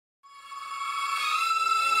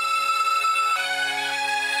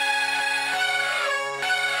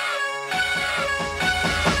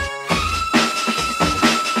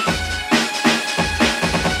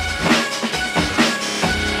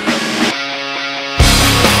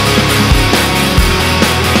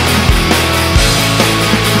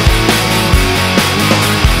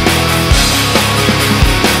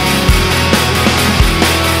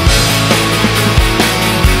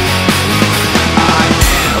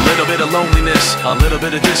loneliness, a little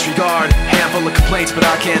bit of disregard, handful of complaints, but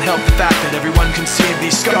I can't help the fact that everyone can see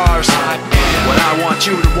these scars. I am what I want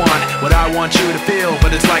you to want, what I want you to feel,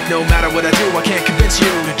 but it's like no matter what I do, I can't convince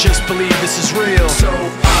you to just believe this is real. So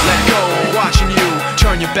let go, watching you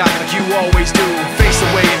turn your back like you always do, face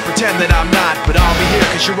away and pretend that I'm not, but I'll be here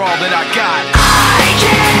cause you're all that I got. I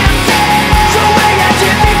can't feel the way I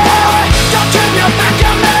did before. Don't turn your back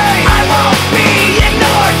on me, I won't be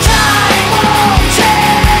ignored. Time won't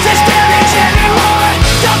change this damage anymore.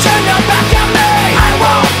 Don't turn your back on me, I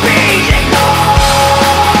won't be ignored.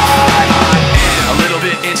 A little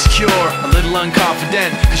bit insecure, a little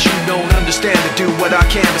unconfident, cause you don't understand to do what I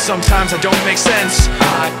can, but sometimes I don't make sense.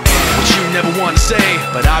 I am what you never want to say,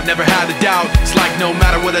 but I've never had a doubt. It's like no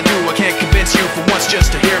matter what I do, I can't convince you for once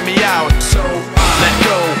just to hear me out. So let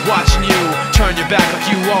go, watching you turn your back like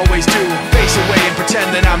you always do, face away and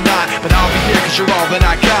pretend that I'm not, but I'll be here cause you're all that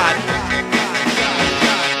I got.